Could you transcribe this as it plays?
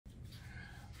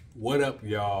What up,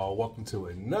 y'all? Welcome to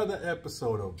another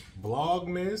episode of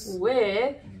VLOGMAS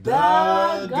with the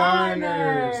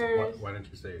Garners. Why didn't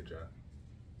you say it, John?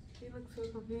 He looked so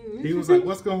confused. He was like,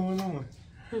 what's going on?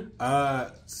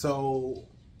 So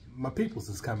my peoples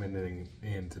is coming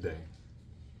in today.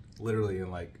 Literally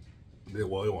in like,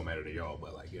 well, it won't matter to y'all,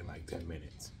 but like in like 10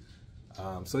 minutes.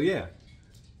 So yeah,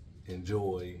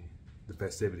 enjoy the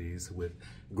festivities with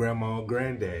Grandma,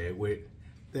 Granddad, with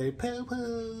they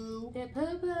poo-poo. The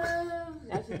poo-poo.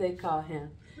 That's what they call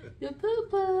him. The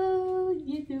poo-poo.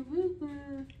 Get the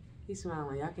poo-poo. He's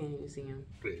smiling. Y'all can't even see him.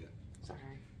 Yeah. Sorry.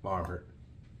 My arm hurt.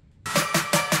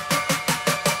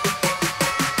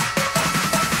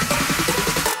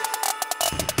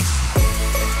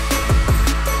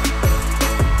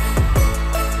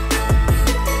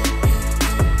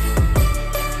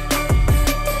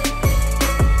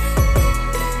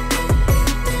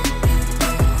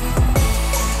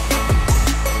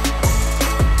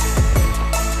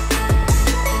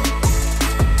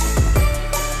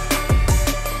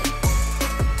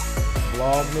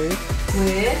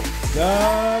 With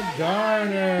the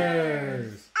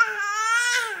Garners.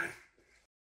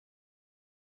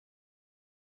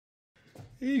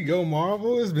 Here you go,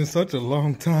 Marvel. It's been such a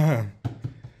long time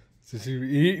since you've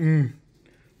eaten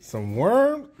some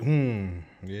worm.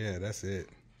 Yeah, that's it.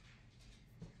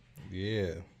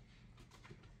 Yeah.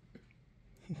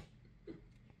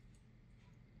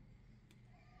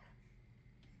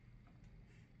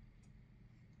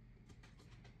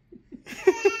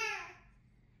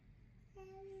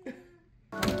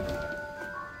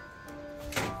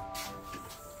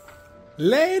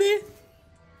 Lady?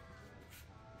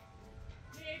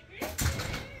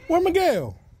 Where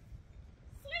Miguel?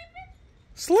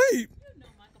 Sleep?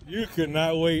 You could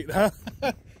not wait, huh?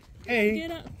 Hey.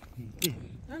 Get up.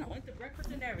 I don't want the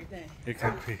breakfast and everything. It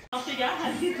can be. I'll figure out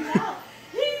how to get you out.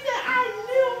 He said, I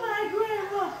knew my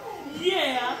grandma.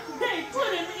 Yeah, they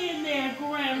put him in there,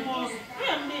 grandma.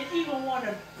 Him didn't even want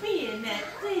to be in that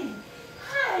thing.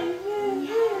 I knew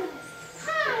you.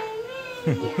 I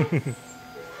knew you.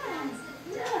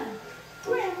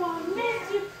 Grandma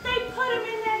met you. They put him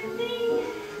in that thing.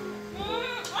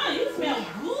 Oh, you smell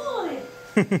good.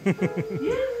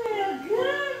 You smell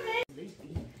good, man.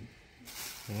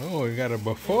 Oh, we got a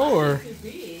before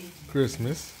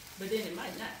Christmas. But then it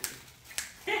might not be.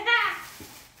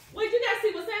 Wait, you gotta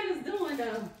see what Santa's doing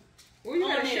though. Where you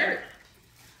got a shirt?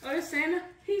 Oh, it's Santa?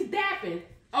 He's dapping.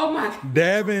 Oh my God.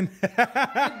 Dabbing.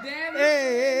 Dabbing.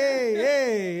 Hey.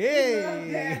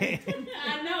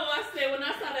 I know. I said when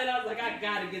I saw that, I was like, I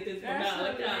gotta get this from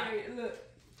Malachi. Look.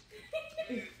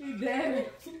 He's dabbing.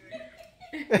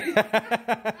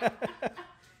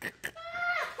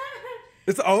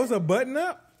 It's a button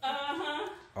up? Uh-huh.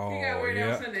 Oh, He got wear that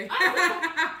on Sunday. I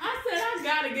said, I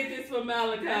gotta get this from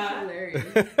Malachi. That's hilarious.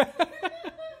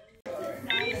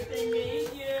 Nice to meet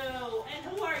you. And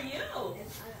who are you?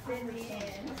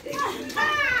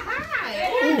 Hi.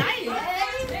 Oh, nice.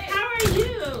 How are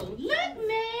you? Look,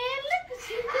 man. Look at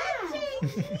you.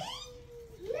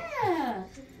 Look.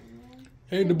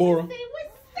 Hey, Deborah. Say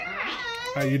what's up?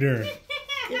 How you doing?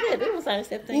 Yeah, that was our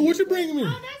step thing. Oh, what you bringing me?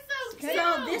 Oh, that's so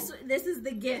cute. So this is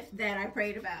the gift that I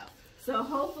prayed about. So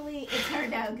hopefully it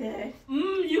turned out good.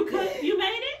 You cooked? You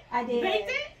made it? I did. Baked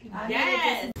it? I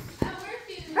Yes.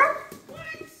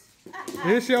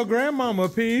 It's your grandmama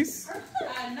piece. I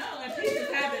know, and Peace is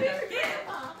having a fit.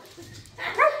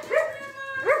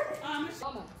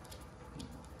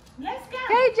 Let's go.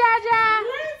 Hey, Jaja.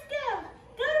 Let's go.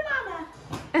 Go to mama.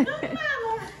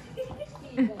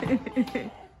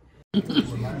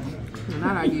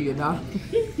 Not argue your dog.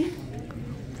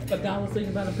 But God was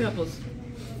thinking about the peppers.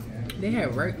 They had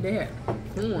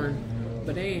corn,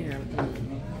 but they ain't have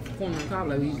corn on cob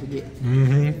like we used to get.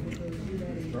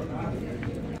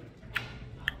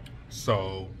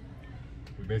 So,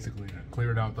 we basically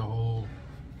cleared out the whole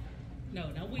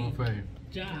buffet.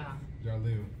 John. Y'all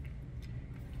live.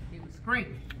 It was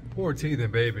spring. Poor teething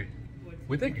baby.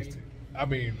 We think he's teething. I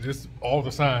mean, just all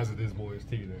the signs that this boy is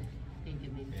teething. And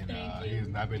he has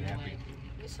not been happy.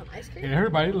 Some ice cream? And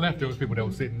everybody left. There was people that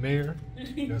were sitting there.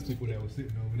 There's people that were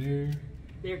sitting over there.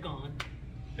 They're gone.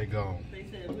 They gone. They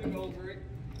said we're over it.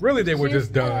 Really, they were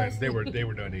just done. They were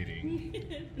done eating.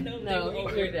 No, he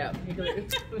cleared it out.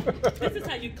 This is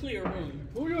how you clear a room.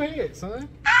 Move your head, son.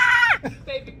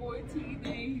 Baby boy teething,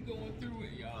 he going through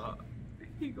it, y'all.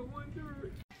 He going through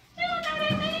it. You don't know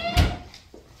that man?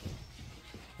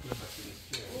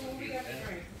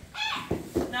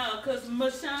 No, because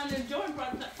Mashawn and Jordan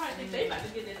probably think they about to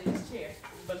get in this chair.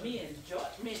 But me and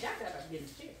Josh got about to get in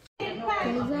this chair. Oh,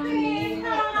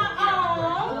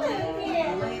 look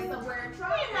here.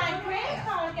 My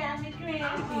grandpa got me grandma.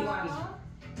 Be watching.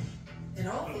 And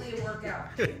hopefully it work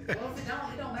out. Well, if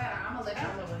it don't matter. I'm gonna let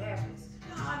y'all know what happens.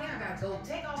 Oh, now I gotta go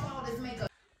take off all this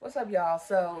makeup. What's up, y'all?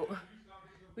 So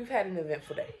we've had an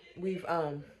eventful day. We've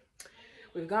gone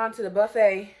to the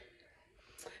buffet.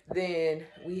 Then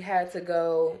we had to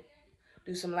go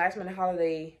do some last minute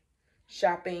holiday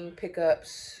shopping,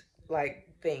 pickups, like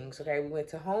things. Okay, we went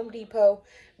to Home Depot,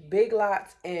 Big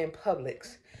Lots, and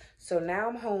Publix. So now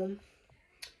I'm home,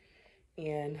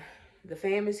 and the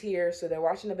fam is here, so they're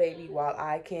watching the baby while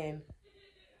I can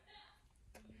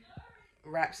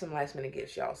wrap some last minute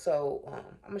gifts, y'all. So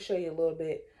I'm gonna show you a little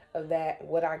bit of that,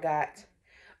 what I got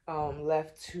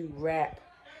left to wrap,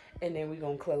 and then we're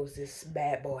gonna close this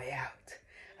bad boy out.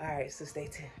 All right, so stay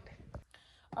tuned.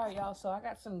 All right, y'all, so I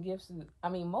got some gifts. I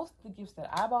mean, most of the gifts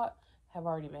that I bought have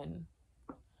already been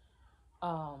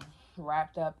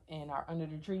wrapped up and are under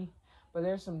the tree, but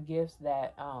there's some gifts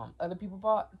that other people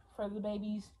bought for the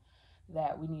babies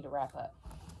that we need to wrap up.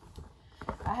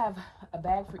 I have a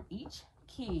bag for each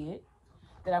kid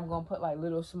that I'm gonna put like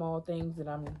little small things that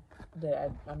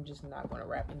I'm just not gonna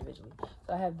wrap individually.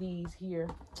 So I have these here.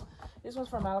 This one's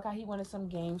for Malachi. He wanted some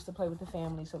games to play with the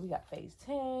family, so we got Phase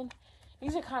 10.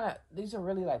 These are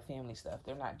really like family stuff.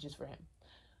 They're not just for him.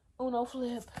 Uno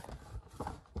flip.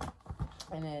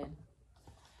 And then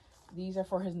these are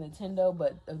for his Nintendo,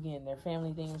 but again, they're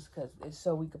family things because it's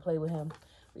so we could play with him.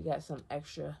 We got some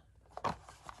extra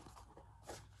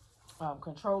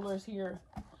controllers here.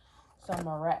 So I'm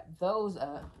gonna wrap those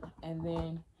up, and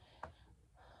then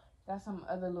got some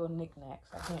other little knickknacks.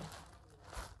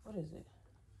 What is it?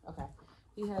 Okay,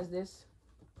 he has this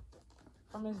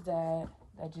from his dad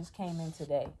that just came in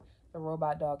today. The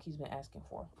robot dog he's been asking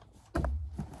for.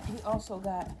 He also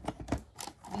got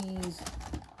these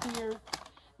here.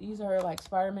 These are like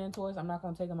Spider-Man toys. I'm not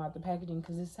gonna take them out the packaging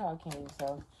because this is how it came,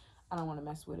 so I don't want to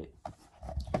mess with it.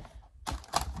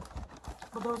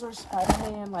 But those are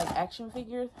Spider-Man like action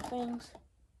figure things.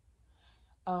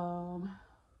 And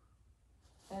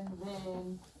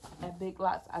then at Big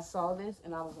Lots, I saw this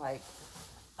and I was like,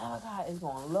 oh my God, it's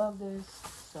gonna love this.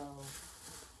 So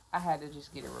I had to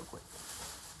just get it real quick.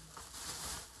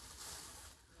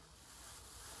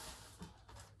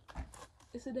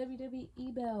 It's a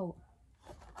WWE belt.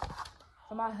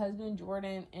 So my husband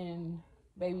Jordan and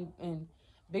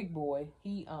Big Boy,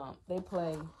 they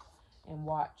play and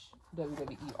watch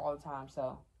WWE all the time,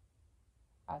 so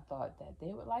I thought that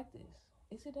they would like this.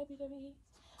 Is it WWE?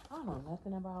 I don't know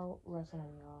nothing about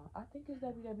wrestling, y'all. I think it's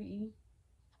WWE.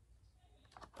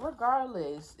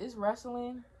 Regardless, it's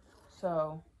wrestling,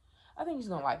 so I think he's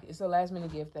gonna like it. It's a last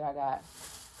minute gift that I got.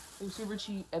 It was super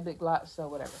cheap at Big Lots, so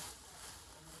whatever.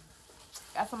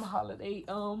 Got some holiday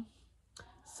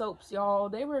soaps, y'all.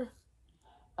 They were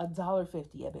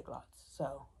 $1.50 at Big Lots,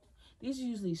 so these are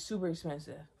usually super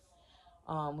expensive.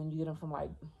 When you get them from like,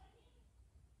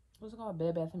 what's it called,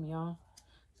 Bed Bath & Beyond.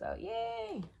 So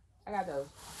yay, I got those.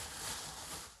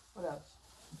 What else?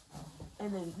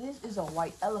 And then this is a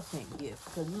white elephant gift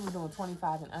because we were doing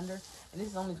 25 and under, and this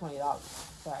is only $20.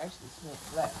 So I actually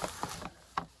spent less.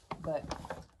 But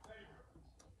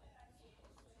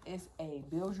it's a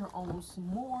build your own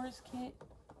s'mores kit.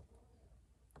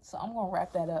 So I'm gonna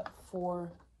wrap that up for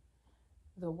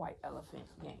the white elephant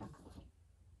game.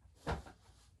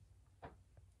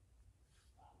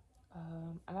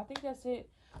 And I think that's it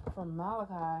for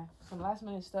Malachi. Some last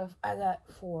minute stuff I got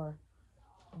for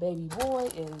baby boy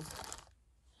is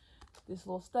this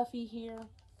little stuffy here.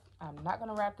 I'm not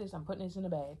gonna wrap this. I'm putting this in a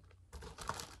bag.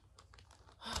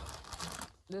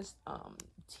 This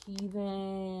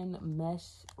teething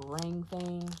mesh ring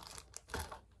thing.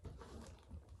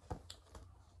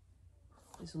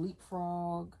 This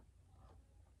leapfrog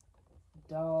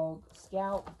dog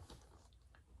scout,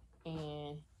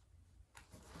 and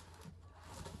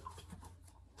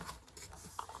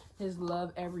his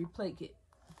Love Every Play kit.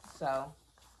 So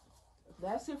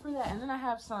that's it for that. And then I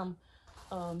have some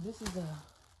this is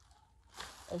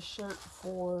a shirt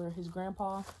for his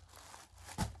grandpa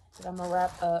that I'm gonna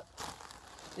wrap up.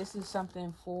 This is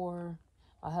something for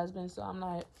my husband, so I'm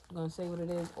not gonna say what it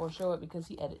is or show it because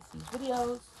he edits these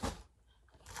videos.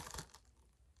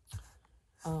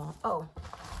 Oh,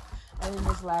 and then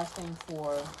this last thing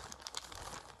for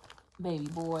baby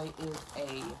boy is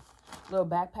a little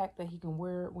backpack that he can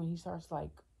wear when he starts like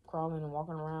crawling and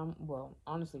walking around. Well,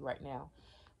 honestly right now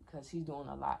because he's doing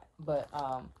a lot, but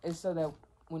it's so that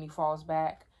when he falls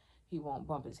back he won't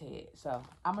bump his head. So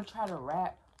I'm gonna try to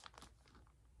wrap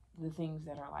the things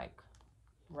that are like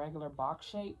regular box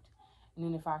shaped, and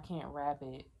then if I can't wrap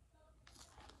it,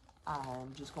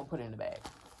 I'm just gonna put it in the bag.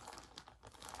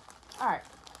 All right,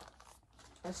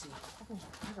 let's see. I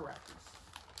can wrap this.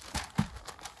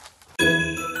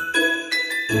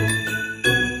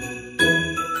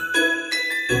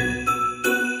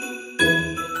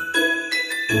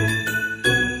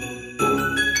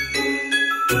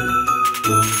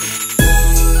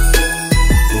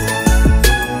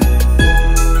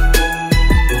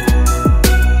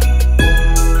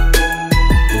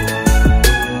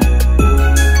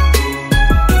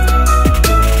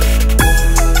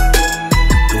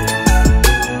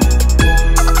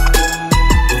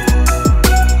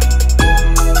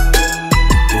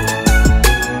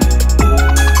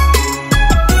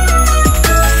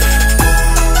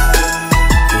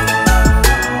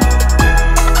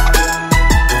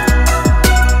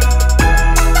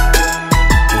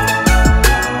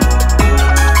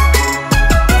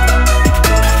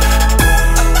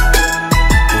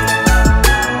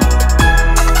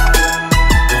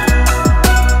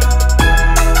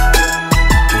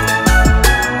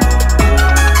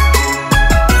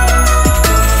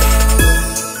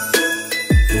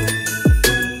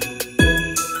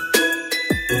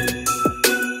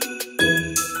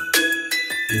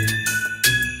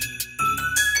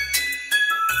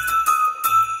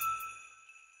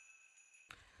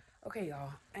 Okay,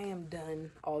 y'all, I am done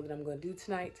all that I'm going to do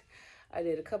tonight. I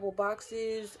did a couple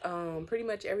boxes. Pretty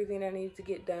much everything that I needed to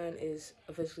get done is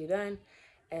officially done.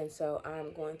 And so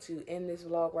I'm going to end this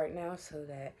vlog right now so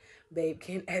that Babe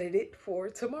can edit it for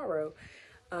tomorrow.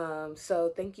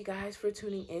 So thank you guys for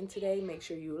tuning in today. Make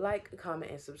sure you like,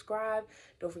 comment, and subscribe.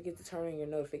 Don't forget to turn on your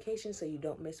notifications so you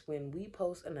don't miss when we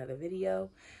post another video.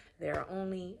 There are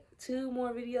only 2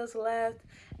 more videos left.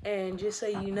 And just so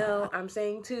you know, I'm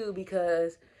saying 2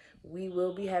 because we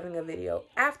will be having a video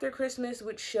after Christmas,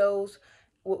 which shows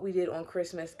what we did on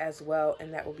Christmas as well.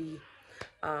 And that will be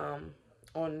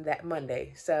on that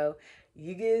Monday. So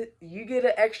you get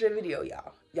an extra video,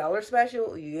 y'all. Y'all are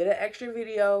special. You get an extra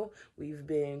video. We've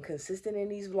been consistent in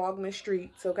these Vlogmas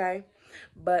streets, okay?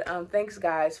 But thanks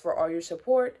guys for all your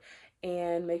support,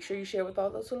 and make sure you share with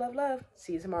all those who love love.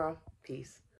 See you tomorrow. Peace.